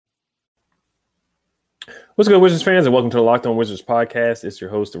What's good, Wizards fans, and welcome to the Locked On Wizards podcast. It's your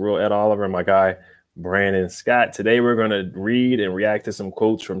host, the real Ed Oliver, and my guy, Brandon Scott. Today, we're going to read and react to some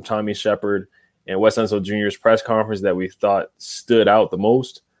quotes from Tommy Sheppard and Wes Unseld Jr.'s press conference that we thought stood out the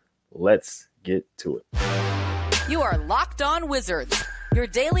most. Let's get to it. You are Locked On Wizards, your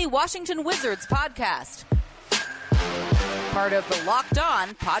daily Washington Wizards podcast. Part of the Locked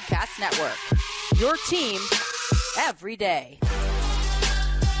On Podcast Network, your team every day.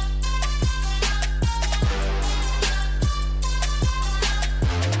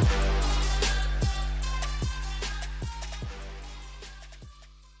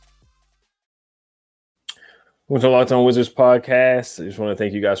 Welcome to Locked On Wizards podcast. I just want to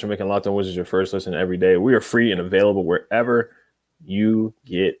thank you guys for making Locked On Wizards your first listen every day. We are free and available wherever you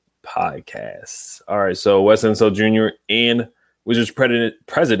get podcasts. All right, so Wes Unseld Jr. and Wizards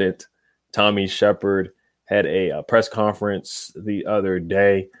president Tommy Sheppard had a press conference the other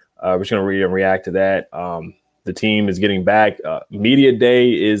day. We're just going to read and react to that. The team is getting back. Media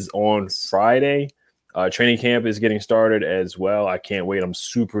day is on Friday. Training camp is getting started as well. I can't wait. I'm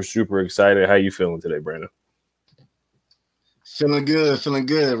super, super excited. How you feeling today, Brandon? Feeling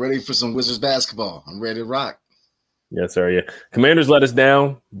good. Ready for some Wizards basketball. I'm ready to rock. Yes, sir. Yeah. Commanders let us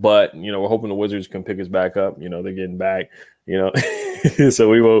down, but, we're hoping the Wizards can pick us back up. They're getting back, so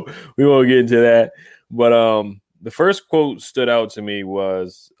we won't get into that. But the first quote stood out to me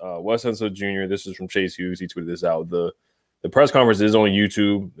was Wes Unseld Jr. This is from Chase Hughes. He tweeted this out. The press conference is on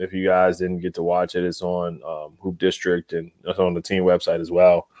YouTube. If you guys didn't get to watch it, it's on Hoop District and it's on the team website as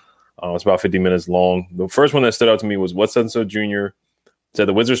well. It's about 50 minutes long. The first one that stood out to me was Wes Unseld Jr. said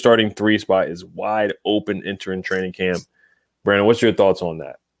the Wizards starting 3 spot is wide open entering training camp. Brandon, what's your thoughts on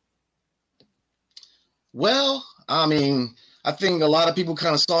that? Well, I think a lot of people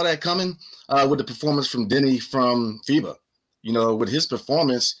kind of saw that coming with the performance from Denny from FIBA. With his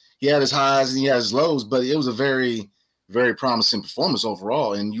performance, he had his highs and he had his lows, but it was a very, very promising performance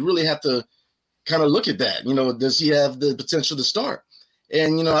overall. And you really have to kind of look at that. Does he have the potential to start?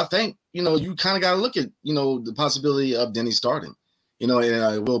 And, I think, you kind of got to look at, the possibility of Denny starting,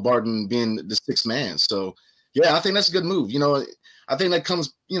 and Will Barton being the sixth man. So, yeah, I think that's a good move. I think that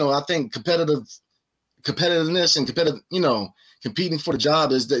comes, I think competitiveness and competing for the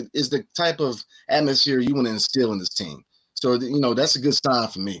job is the type of atmosphere you want to instill in this team. So, that's a good sign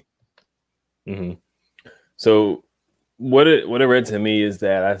for me. Mm-hmm. So what it read to me is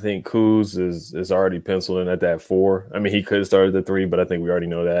that I think Kuz is already penciled in at that 4. He could have started the 3, but I think we already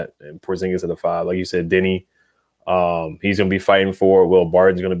know that. And Porzingis at the 5. Like you said, Denny, he's going to be fighting for it. Will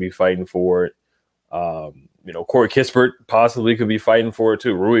Barton's going to be fighting for it. Corey Kispert possibly could be fighting for it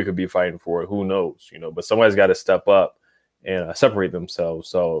too. Rui could be fighting for it. Who knows? But somebody's got to step up and separate themselves.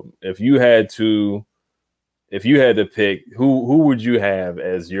 So if you had to pick, who would you have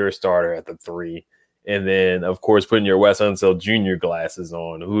as your starter at the 3? And then, of course, putting your Wes Unseld Jr. glasses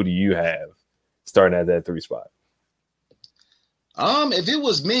on, who do you have starting at that 3 spot? If it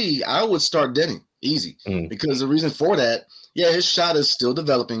was me, I would start Denny easy because the reason for that, his shot is still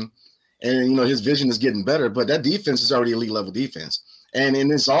developing and, his vision is getting better, but that defense is already elite level defense. And in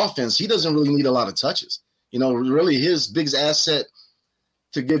this offense, he doesn't really need a lot of touches. Really his biggest asset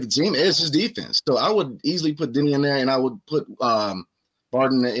to give the team is his defense. So I would easily put Denny in there and I would put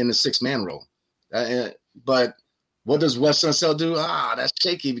Barton in the 6-man role. But what does Wes Unseld do? That's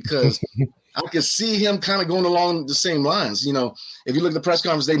shaky because I could see him kind of going along the same lines. If you look at the press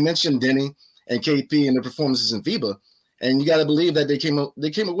conference, they mentioned Denny and KP and their performances in FIBA, and you got to believe that they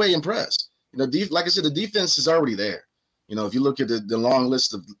came away impressed. Like I said, the defense is already there. If you look at the long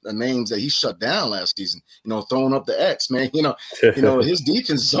list of names that he shut down last season, throwing up the X, man, his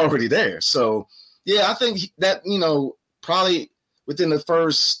defense is already there. So, yeah, I think that, probably within the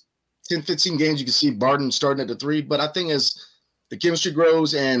first 10, 15 games, you can see Barton starting at the 3. But I think as the chemistry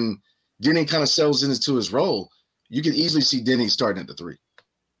grows and Denny kind of settles into his role, you can easily see Denny starting at the 3.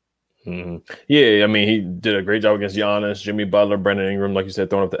 Mm-hmm. Yeah, he did a great job against Giannis, Jimmy Butler, Brandon Ingram, like you said,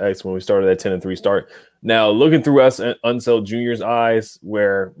 throwing up the X when we started that 10-3 start. Now, looking through Unseld Jr.'s eyes,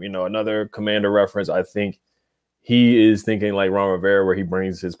 where, another Commander reference, I think he is thinking like Ron Rivera, where he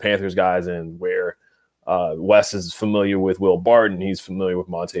brings his Panthers guys in, where Wes is familiar with Will Barton. He's familiar with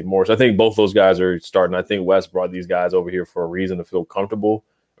Monte Morris. I think both those guys are starting. I think Wes brought these guys over here for a reason to feel comfortable.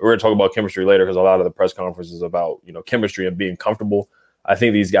 We're going to talk about chemistry later because a lot of the press conference is about, chemistry and being comfortable. I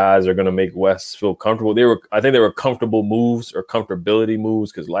think these guys are going to make Wes feel comfortable. I think they were comfortable moves or comfortability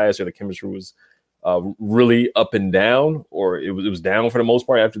moves because last year the chemistry was really up and down, or it was down for the most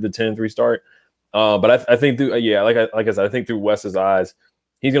part after the 10-3 start. But I think through, like I said, I think through Wes's eyes,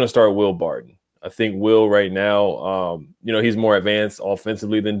 he's going to start Will Barton. I think Will right now, he's more advanced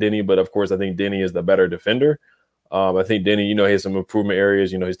offensively than Denny, but of course I think Denny is the better defender. I think Denny, he has some improvement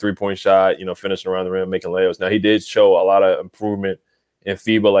areas, his 3-point shot, finishing around the rim, making layups. Now he did show a lot of improvement in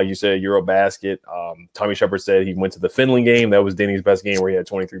FIBA, like you said, Eurobasket. Tommy Sheppard said he went to the Finland game. That was Denny's best game, where he had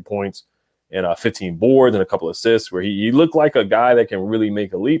 23 points and 15 boards and a couple assists, where he looked like a guy that can really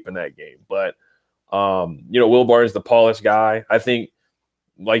make a leap in that game. But, Will Barton's the polished guy. I think,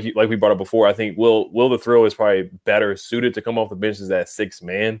 like we brought up before, I think Will the Thrill is probably better suited to come off the bench as that 6th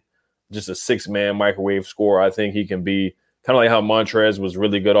man, just a 6-man microwave scorer. I think he can be kind of like how Montrez was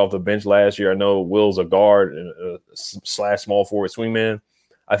really good off the bench last year. I know Will's a guard and / small forward swingman.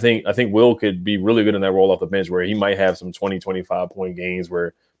 I think Will could be really good in that role off the bench, where he might have some 20, 25-point games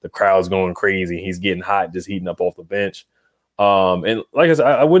where the crowd's going crazy. He's getting hot, just heating up off the bench. And like I said,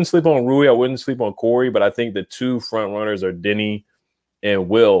 I wouldn't sleep on Rui. I wouldn't sleep on Corey, but I think the 2 front runners are Denny and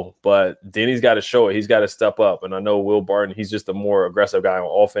Will. But Denny's got to show it. He's got to step up. And I know Will Barton, he's just a more aggressive guy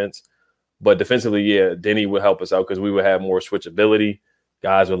on offense. But defensively, yeah, Denny would help us out because we would have more switchability,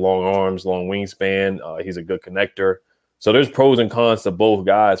 guys with long arms, long wingspan. He's a good connector. So there's pros and cons to both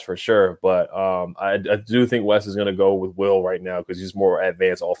guys for sure. But I do think Wes is going to go with Will right now because he's more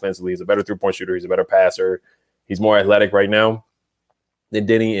advanced offensively. He's a better 3-point shooter. He's a better passer. He's more athletic right now than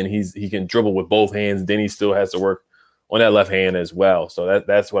Denny, and he can dribble with both hands. Denny still has to work on that left hand as well. So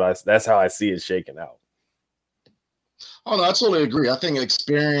that's how I see it shaking out. Oh, no, I totally agree. I think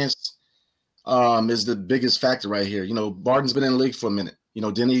experience is the biggest factor right here. Barton's been in the league for a minute.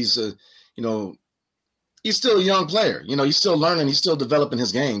 Denny's, he's still a young player. He's still learning. He's still developing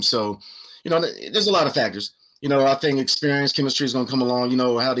his game. So, there's a lot of factors. I think experience, chemistry is going to come along.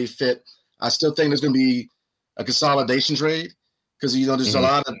 How they fit. I still think there's going to be a consolidation trade because, there's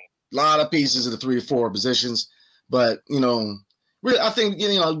a lot of pieces of the 3 or 4 positions. But, really, I think,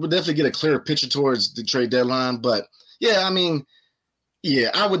 we'll definitely get a clearer picture towards the trade deadline. But, yeah,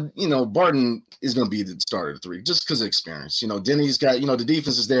 I would, Barton is going to be the starter of 3 just because of experience. Denny's got, the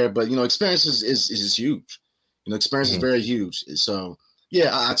defense is there, but, experience is huge. Experience is very huge. So,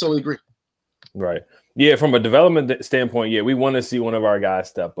 yeah, I totally agree. Right. Yeah, from a development standpoint, yeah, we want to see one of our guys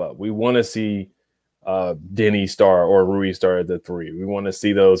step up. We want to see Denny start or Rui start at the 3. We want to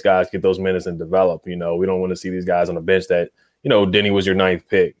see those guys get those minutes and develop. We don't want to see these guys on the bench that, Denny was your 9th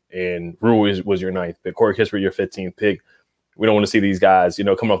pick and Rui was your 9th pick. Corey Kispert, your 15th pick. We don't want to see these guys,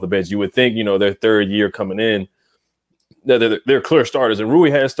 come off the bench. You would think, their 3rd year coming in, they're clear starters. And Rui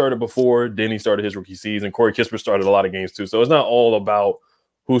has started before. Denny started his rookie season. Corey Kispert started a lot of games too. So it's not all about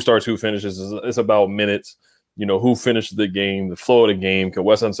who starts, who finishes. It's about minutes, who finished the game, the flow of the game. Can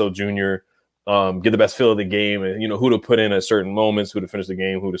Wes Unseld Jr. Get the best feel of the game and, who to put in at certain moments, who to finish the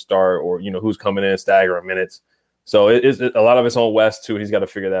game, who to start, or, who's coming in, staggering minutes. So a lot of it's on Wes too. He's got to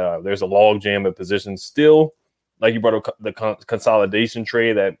figure that out. There's a log jam at positions still. Like you brought up the consolidation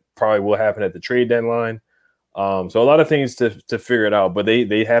trade that probably will happen at the trade deadline. So a lot of things to figure it out, but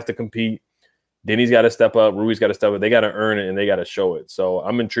they have to compete. Denny's got to step up. Rui's got to step up. They got to earn it and they got to show it. So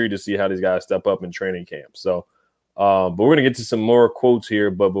I'm intrigued to see how these guys step up in training camp. So, but we're going to get to some more quotes here.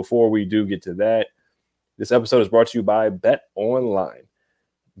 But before we do get to that, this episode is brought to you by Bet Online.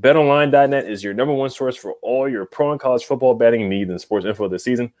 BetOnline.net is your number 1 source for all your pro and college football betting needs and sports info this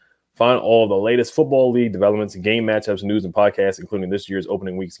season. Find all the latest football league developments, game matchups, news, and podcasts, including this year's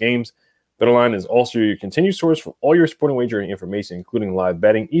opening week's games. BetOnline is also your continued source for all your sporting wagering information, including live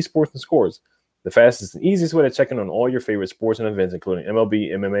betting, esports, and scores. The fastest and easiest way to check in on all your favorite sports and events, including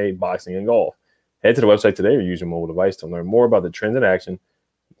MLB, MMA, boxing, and golf. Head to the website today or use your mobile device to learn more about the trends in action.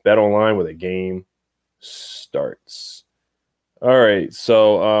 BetOnline where the game starts. All right,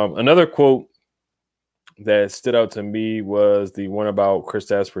 so another quote that stood out to me was the one about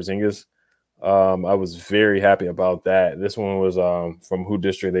Kristaps Porzingis. I was very happy about that. This one was from Who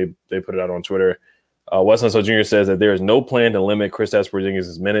District. They put it out on Twitter. Wes Unseld Jr. says that there is no plan to limit Kristaps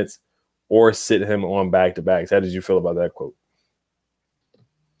Porzingis' minutes or sit him on back-to-backs. How did you feel about that quote?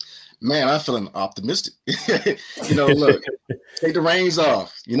 Man, I'm feeling optimistic. Look, take the reins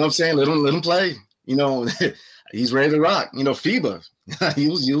off. You know what I'm saying? Let him play. He's ready to rock. FIBA, he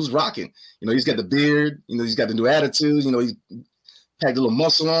was rocking. He's got the beard. He's got the new attitude. He's packed a little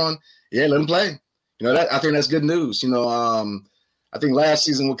muscle on. Yeah, let him play. I think that's good news. I think last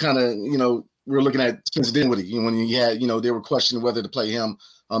season we kind of, we were looking at Spencer Dinwiddie. When you had, they were questioning whether to play him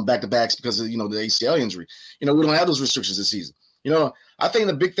back-to-backs because of, the ACL injury. We don't have those restrictions this season. I think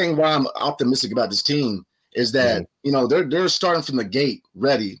the big thing why I'm optimistic about this team is that, they're starting from the gate,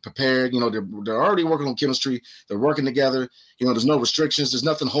 ready, prepared. They're already working on chemistry. They're working together. There's no restrictions. There's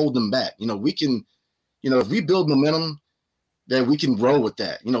nothing holding them back. We can, if we build momentum, that we can roll with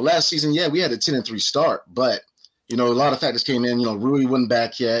that. Last season, we had a 10-3 start, but a lot of factors came in. Rui wasn't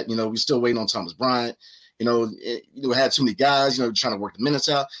back yet. We're still waiting on Thomas Bryant. Had too many guys. Trying to work the minutes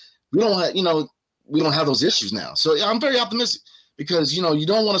out. We don't have those issues now. So I'm very optimistic because you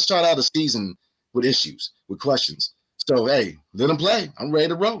don't want to start out a season with issues, with questions. So hey, let them play. I'm ready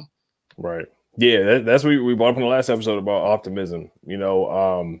to roll. Right. Yeah, that's what we brought up in the last episode about optimism.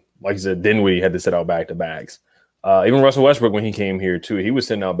 Like you said, Dinwiddie had to sit out back-to-backs. Even Russell Westbrook, when he came here too, he was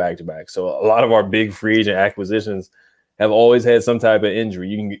sitting out back-to-back. So a lot of our big free agent acquisitions have always had some type of injury.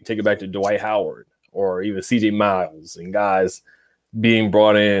 You can take it back to Dwight Howard or even CJ Miles and guys being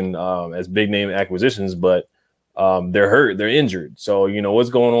brought in as big name acquisitions, but they're hurt, they're injured. So, what's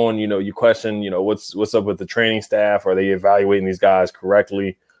going on? You question, what's up with the training staff? Are they evaluating these guys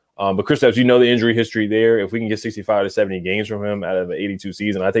correctly? But Kristaps, the injury history there. If we can get 65 to 70 games from him out of the 82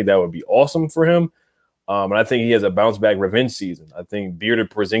 season, I think that would be awesome for him. And I think he has a bounce back revenge season. I think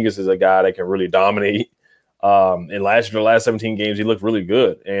Bearded Porzingis is a guy that can really dominate. And the last 17 games, he looked really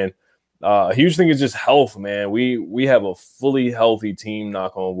good. And a huge thing is just health, man. We have a fully healthy team,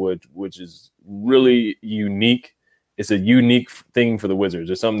 knock on wood, which is really unique. It's a unique thing for the Wizards.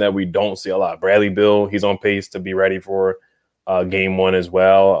 It's something that we don't see a lot. Bradley Beal, he's on pace to be ready for game one as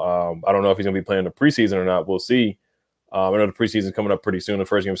well. I don't know if he's going to be playing the preseason or not. We'll see. I know the preseason is coming up pretty soon. The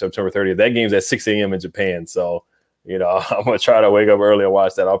first game is September 30th. That game's at 6 a.m. in Japan. So, I'm going to try to wake up early and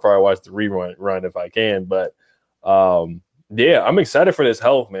watch that. I'll probably watch the rerun if I can. But, yeah, I'm excited for this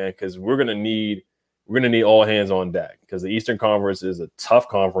health, man, because we're going to need all hands on deck because the Eastern Conference is a tough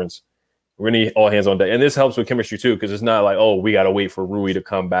conference. We're going to need all hands on deck. And this helps with chemistry, too, because it's not like, oh, we got to wait for Rui to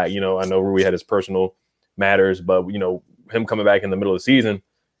come back. I know Rui had his personal matters, but, him coming back in the middle of the season,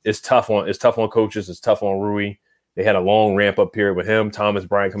 it's tough on coaches. It's tough on Rui. They had a long ramp-up period with him. Thomas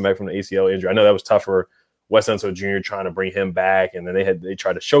Bryant coming back from the ACL injury. I know that was tough for Wes Unseld Jr. trying to bring him back, and then they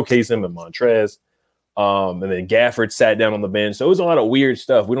tried to showcase him in Montrez. And then Gafford sat down on the bench. So it was a lot of weird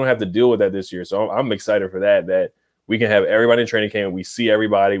stuff. We don't have to deal with that this year. So I'm excited for that we can have everybody in training camp. We see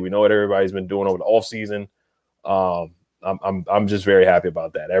everybody. We know what everybody's been doing over the offseason. I'm just very happy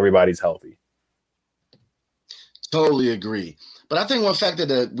about that. Everybody's healthy. Totally agree. But I think one factor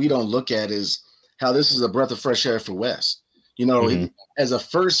that we don't look at is how this is a breath of fresh air for Wes. As a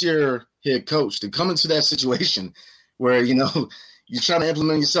first-year head coach, to come into that situation where, you're trying to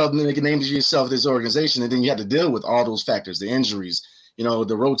implement yourself and make a name to yourself this organization, and then you have to deal with all those factors, the injuries,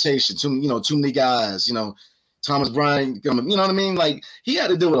 the rotation, too many guys, Thomas Bryant, you know what I mean? Like, he had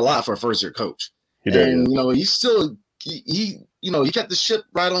to deal with a lot for a first-year coach. He did. And, he still he kept the ship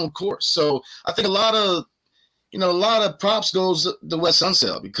right on course. So I think a lot of props goes to Wes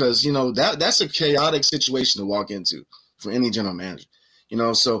Unseld because, that's a chaotic situation to walk into for any general manager.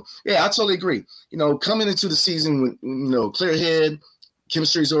 So, yeah, I totally agree. Coming into the season with, clear head,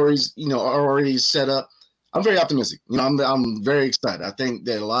 chemistry's already set up. I'm very optimistic. I'm very excited. I think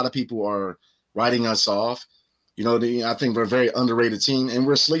that a lot of people are writing us off. I think we're a very underrated team and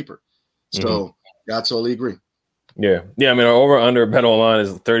we're a sleeper. So, I totally agree. Yeah. Yeah. I mean, our over-under bet online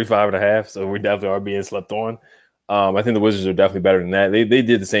is 35.5. So we definitely are being slept on. I think the Wizards are definitely better than that. They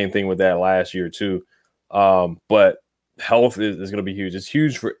did the same thing with that last year too. But health is going to be huge. It's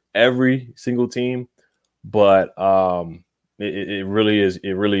huge for every single team, but it really is.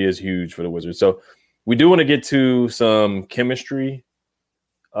 It really is huge for the Wizards. So we do want to get to some chemistry.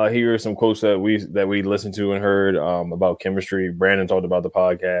 Here are some quotes that we listened to and heard about chemistry. Brandon talked about the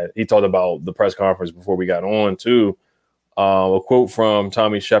podcast. He talked about the press conference before we got on too. A quote from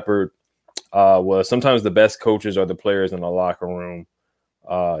Tommy Sheppard was, "Sometimes the best coaches are the players in the locker room."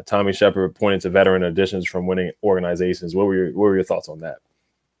 Tommy Sheppard pointed to veteran additions from winning organizations. What were your thoughts on that?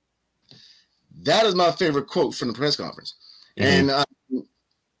 That is my favorite quote from the press conference, and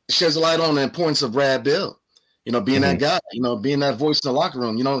sheds a light on the importance of Brad Beal. Being that guy, being that voice in the locker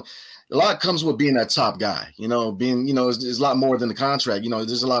room, a lot comes with being that top guy, being, it's a lot more than the contract.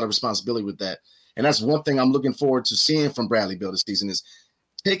 There's a lot of responsibility with that. And that's one thing I'm looking forward to seeing from Bradley Beal this season is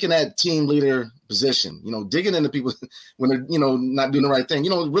taking that team leader position, digging into people when they're, not doing the right thing,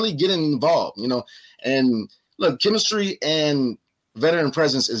 really getting involved, and look, chemistry and veteran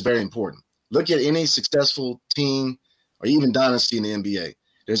presence is very important. Look at any successful team or even dynasty in the NBA.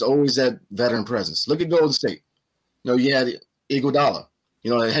 There's always that veteran presence. Look at Golden State. You had Iguodala.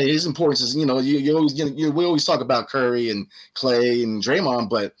 Hey, his importance is, we always talk about Curry and Clay and Draymond,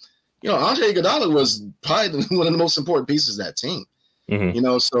 but, Andre Iguodala was probably one of the most important pieces of that team.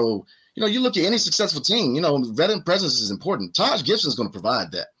 So, you look at any successful team, veteran presence is important. Taj Gibson is going to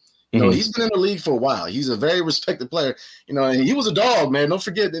provide that. He's been in the league for a while. He's a very respected player. And he was a dog, man. Don't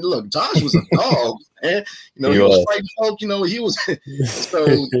forget that. Look, Josh was a dog, man. He was fighting folk. He was. So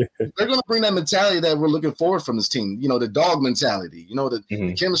they're going to bring that mentality that we're looking forward from this team. The dog mentality.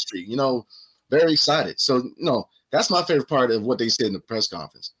 The chemistry. Very excited. So that's my favorite part of what they said in the press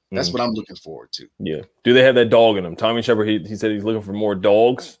conference. That's what I'm looking forward to. Yeah. Do they have that dog in him? Tommy Sheppard, he said he's looking for more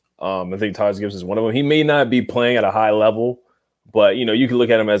dogs. I think Taj Gibson is one of them. He may not be playing at a high level, but you can look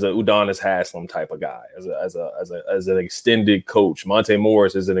at him as a Udonis Haslem type of guy, as an extended coach. Monte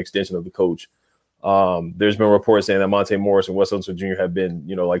Morris is an extension of the coach. There's been reports saying that Monte Morris and Wes Unseld Jr. have been,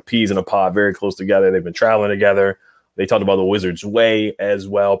 like peas in a pod, very close together. They've been traveling together. They talked about the Wizards' way as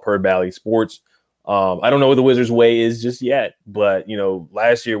well, per Bally Sports. I don't know what the Wizards' way is just yet, but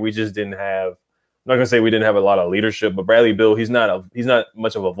last year we just didn't have. I'm not gonna say we didn't have a lot of leadership, but Bradley Beal, he's not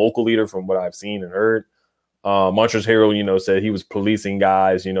much of a vocal leader from what I've seen and heard. Montrezl Harrell, said he was policing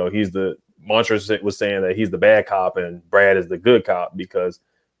guys. Montrezl was saying that he's the bad cop and Brad is the good cop because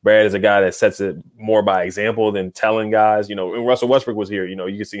Brad is a guy that sets it more by example than telling guys. When Russell Westbrook was here, you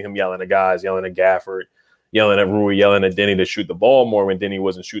can see him yelling at guys, yelling at Gafford, yelling at Rui, yelling at Denny to shoot the ball more when Denny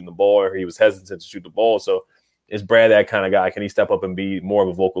wasn't shooting the ball or he was hesitant to shoot the ball. So is Brad that kind of guy? Can he step up and be more of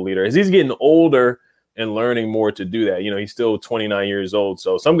a vocal leader? As he's getting older and learning more to do that, he's still 29 years old.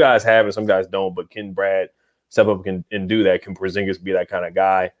 So some guys have it, some guys don't. But can Brad step up and do that? Can Porzingis be that kind of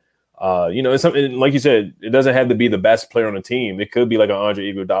guy? It's something like you said. It doesn't have to be the best player on the team. It could be like an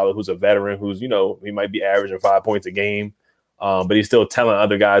Andre Iguodala, who's a veteran, who's he might be averaging 5 points a game, but he's still telling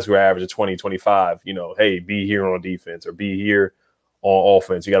other guys who are averaging 20, 25. Hey, be here on defense or be here on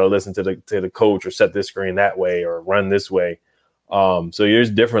offense. You got to listen to the coach or set this screen that way or run this way. So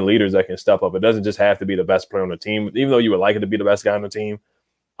there's different leaders that can step up. It doesn't just have to be the best player on the team, even though you would like it to be the best guy on the team.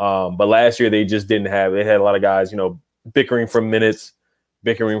 But last year they just didn't have. They had a lot of guys, bickering for minutes,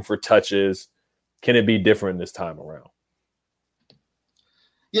 bickering for touches. Can it be different this time around?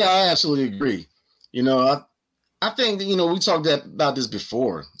 Yeah, I absolutely agree. I think that, we talked about this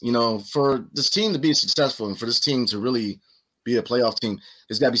before. For this team to be successful and for this team to really be a playoff team,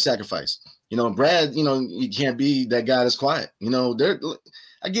 there's got to be sacrifice. Brad, you can't be that guy that's quiet.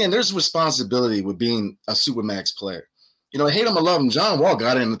 There's responsibility with being a Supermax player. Hate him or love him, John Wall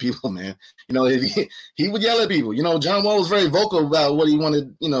got into people, man. He would yell at people. John Wall was very vocal about what he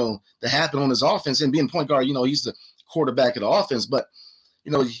wanted, to happen on his offense. And being point guard, he's the quarterback of the offense. But,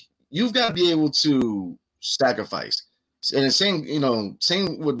 you've got to be able to sacrifice. And the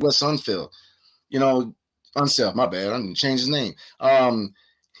same with Wes Unseld. Unseld, my bad. I'm gonna change his name.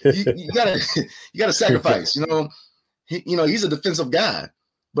 You gotta sacrifice. He's a defensive guy,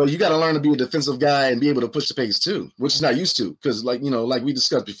 but you got to learn to be a defensive guy and be able to push the pace too, which is not used to. Because like we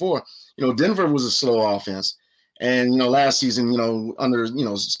discussed before, Denver was a slow offense, and last season, under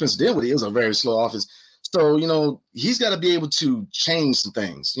Spencer Dinwiddie, it was a very slow offense. So he's got to be able to change some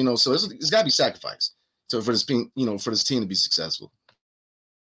things. So it's got to be sacrifice. So for this team, to be successful.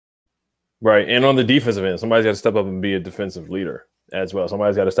 Right. And on the defensive end, somebody's got to step up and be a defensive leader as well.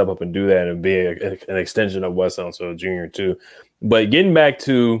 Somebody's got to step up and do that and be an extension of Wes Unseld Jr. too. But getting back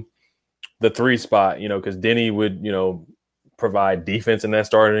to the 3 spot, because Denny would, provide defense in that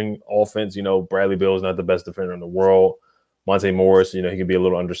starting offense. Bradley Beal is not the best defender in the world. Monte Morris, he can be a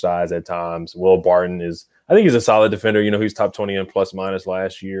little undersized at times. Will Barton I think he's a solid defender. He's top 20 in plus minus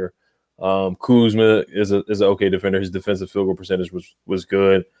last year. Kuzma is an okay defender. His defensive field goal percentage was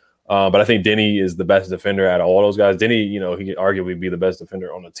good. But I think Denny is the best defender out of all those guys. Denny, he could arguably be the best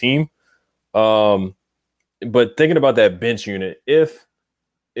defender on the team. But thinking about that bench unit, if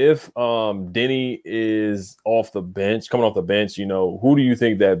Denny is coming off the bench, who do you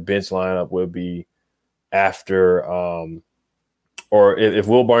think that bench lineup would be after? Or if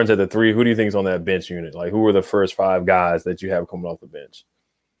Will Barton's at the 3, who do you think is on that bench unit? Like, who are the first 5 guys that you have coming off the bench?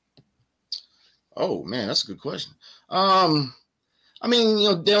 Oh man, that's a good question. Dalen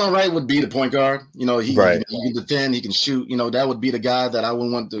Wright would be the point guard. He can defend, he can shoot. That would be the guy that I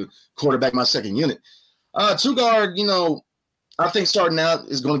would want to quarterback my second unit. 2 guard, I think starting out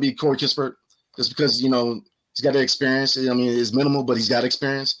is going to be Corey Kispert, just because, he's got the experience. It's minimal, but he's got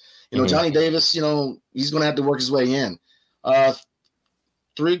experience. Johnny Davis, he's going to have to work his way in.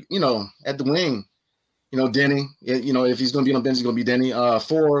 3, at the wing, Denny, if he's going to be on the bench, he's going to be Denny. 4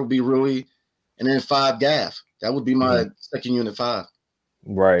 will be Rui, and then 5 Gaff. That would be my second unit 5.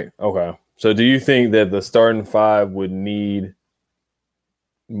 Right. Okay. So do you think that the starting 5 would need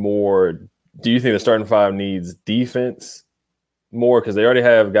more? Do you think the starting 5 needs defense more because they already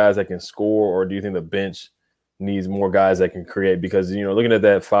have guys that can score, or do you think the bench needs more guys that can create? Because, looking at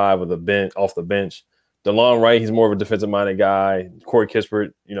that 5 of the bench off the bench, DeLon Wright, he's more of a defensive-minded guy. Corey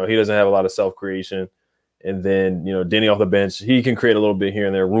Kispert, he doesn't have a lot of self-creation. And then, Denny off the bench, he can create a little bit here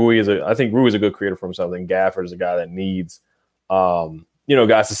and there. I think Rui is a good creator for himself. And Gafford is a guy that needs,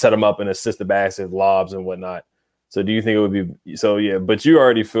 guys to set him up and assist the basket, lobs and whatnot. So do you think it would be so? Yeah, but you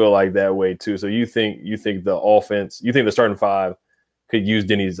already feel like that way too. So you think the offense, you think the starting five could use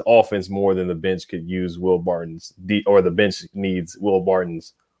Denny's offense more than the bench could use Will Barton's, or the bench needs Will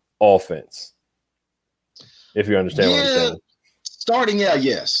Barton's offense? If you understand what I'm saying. Starting,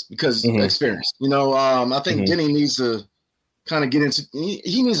 yes, because experience. I think Denny needs to kind of get into.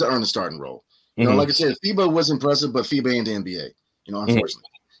 He needs to earn the starting role. Like I said, FIBA was impressive, but FIBA ain't the NBA. Unfortunately.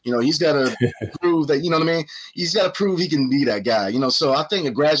 He's got to prove that, what I mean? He's got to prove he can be that guy, so I think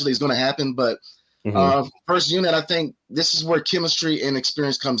it gradually is going to happen. But first unit, I think this is where chemistry and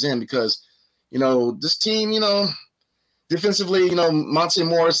experience comes in because, this team, defensively, Monte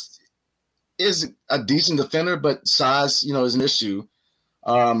Morris is a decent defender, but size, is an issue.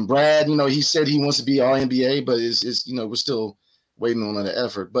 Brad, he said he wants to be all NBA, but it's we're still waiting on that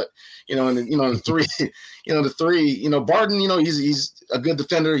effort. But the three, Barton, he's a good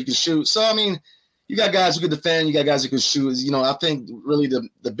defender. He can shoot. So I mean, you got guys who can defend. You got guys who can shoot. I think really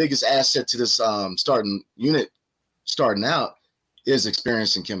the biggest asset to this starting unit starting out is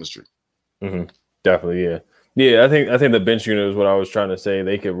experience and chemistry. Definitely, yeah. Yeah, I think the bench unit is what I was trying to say.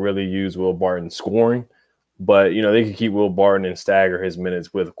 They could really use Will Barton scoring, but they could keep Will Barton and stagger his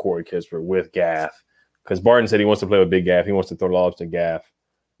minutes with Corey Kispert, with Gaff. Because Barton said he wants to play with Big Gaff. He wants to throw lobs to Gaff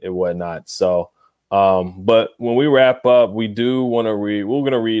and whatnot. So, but when we wrap up, we're going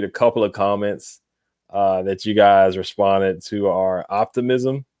to read a couple of comments that you guys responded to our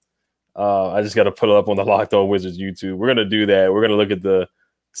optimism. I just got to put it up on the Locked On Wizards YouTube. We're going to do that. We're going to look at the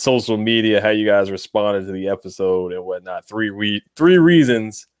social media, how you guys responded to the episode and whatnot. Three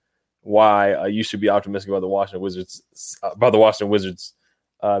reasons why you should be optimistic about the Washington Wizards,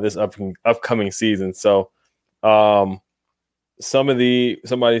 this upcoming season. So somebody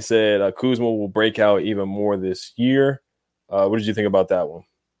said Kuzma will break out even more this year. What did you think about that one?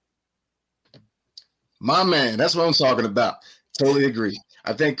 My man, that's what I'm talking about. Totally agree.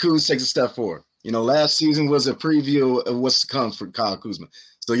 I think Kuz takes a step forward. Last season was a preview of what's to come for Kyle Kuzma.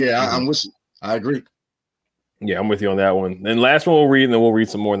 So yeah, I'm with you. I agree. Yeah, I'm with you on that one. And last one we'll read, and then we'll read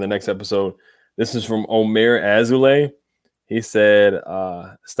some more in the next episode. This is from Omer Azule. He said,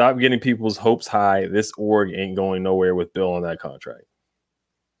 stop getting people's hopes high. This org ain't going nowhere with Bill on that contract.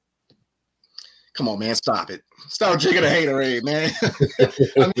 Come on, man. Stop it. Stop drinking a haterade, man.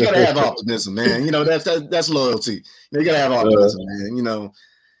 You got to have optimism, man. That's loyalty. You got to have optimism, man.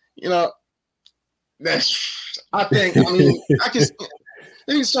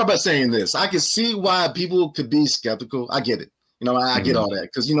 Let me start by saying this. I can see why people could be skeptical. I get it. I get all that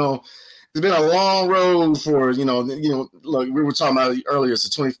because, there's been a long road for, look, we were talking about it earlier. It's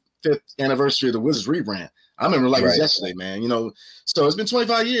the 25th anniversary of the Wizards rebrand. I remember it was yesterday, man. So it's been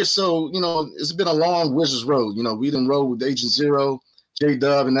 25 years. So, it's been a long Wizards road. We done rode with Agent Zero,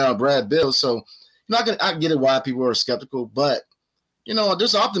 J-Dub, and now Brad Bill. So, I get it why people are skeptical. But,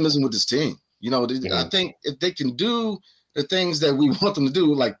 there's optimism with this team. I think if they can do the things that we want them to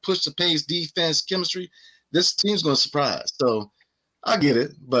do, like push the pace, defense, chemistry, this team's going to surprise. So I get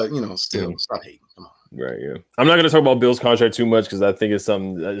it, but, still, stop hating. Come on. Right, yeah. I'm not going to talk about Bill's contract too much because I think it's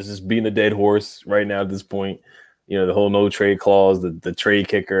something that's just beating a dead horse right now at this point. The whole no trade clause, the trade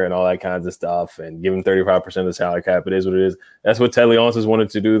kicker and all that kinds of stuff, and giving 35% of the salary cap. It is what it is. That's what Ted Leonsis wanted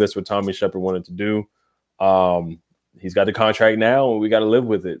to do. That's what Tommy Sheppard wanted to do. He's got the contract now, and we got to live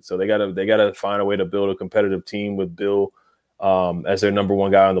with it. So they got to find a way to build a competitive team with Bill as their number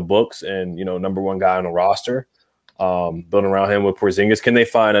one guy on the books and, number one guy on the roster. Building around him with Porzingis. Can they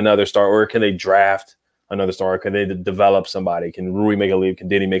find another star, or can they draft another star? Can they develop somebody? Can Rui make a leap? Can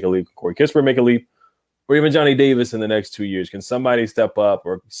Denny make a leap? Can Corey Kispert make a leap? Or even Johnny Davis in the next 2 years? Can somebody step up,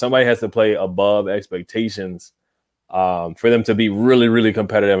 or somebody has to play above expectations for them to be really, really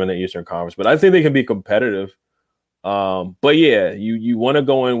competitive in the Eastern Conference? But I think they can be competitive. But yeah, you want to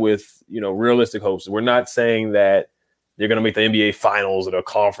go in with, realistic hopes. We're not saying that they're going to make the NBA finals or the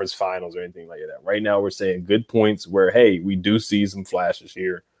conference finals or anything like that. Right now, we're saying good points where, hey, we do see some flashes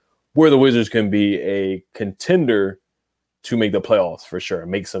here where the Wizards can be a contender to make the playoffs for sure,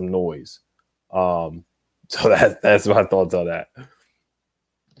 make some noise. So that's my thoughts on that.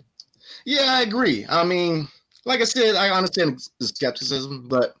 Yeah, I agree. I mean, like I said, I understand the skepticism,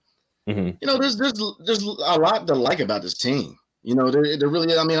 but there's a lot to like about this team. They're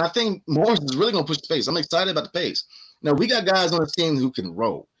really. I mean, I think Morris is really going to push the pace. I'm excited about the pace. Now we got guys on the team who can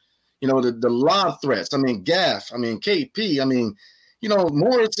roll. The lob threats. I mean, Gaff. I mean, KP. I mean,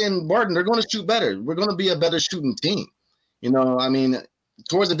 Morris and Barton, they're going to shoot better. We're going to be a better shooting team. I mean,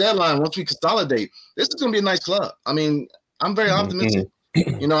 towards the deadline, once we consolidate, this is going to be a nice club. I mean, I'm very optimistic.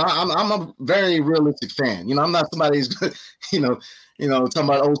 I'm a very realistic fan. I'm not somebody who's, talking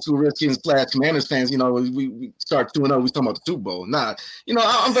about old school Redskins / Commanders fans. We start 2-0, we talking about the Super Bowl. Nah,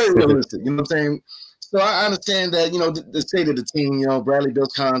 I'm very realistic. You know what I'm saying? So I understand that, the state of the team, Bradley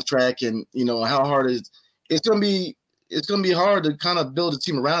Bill's contract and, how hard it's going to be hard to kind of build a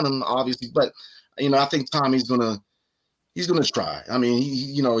team around him, obviously. But, I think Tommy's going to try. I mean,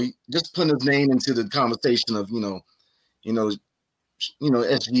 he just putting his name into the conversation of,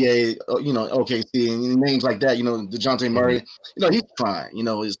 SGA, OKC and names like that, DeJounte Murray, he's trying,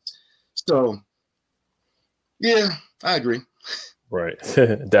 so yeah, I agree. Right.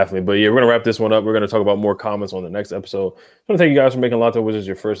 Definitely. But yeah, we're going to wrap this one up. We're going to talk about more comments on the next episode. I want to thank you guys for making Locked On Wizards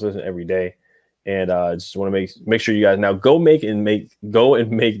your first listen every day. And just want to make sure you guys now go and make the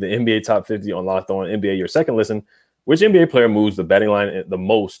NBA top 50 on Locked On NBA your second listen. Which NBA player moves the betting line the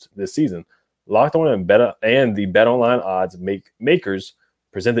most this season? Locked On and the Bet Online odds makers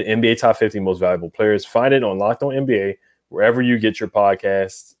present the NBA top 50 most valuable players. Find it on Locked On NBA wherever you get your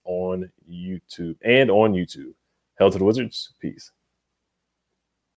podcasts on YouTube. Hail to the Wizards. Peace.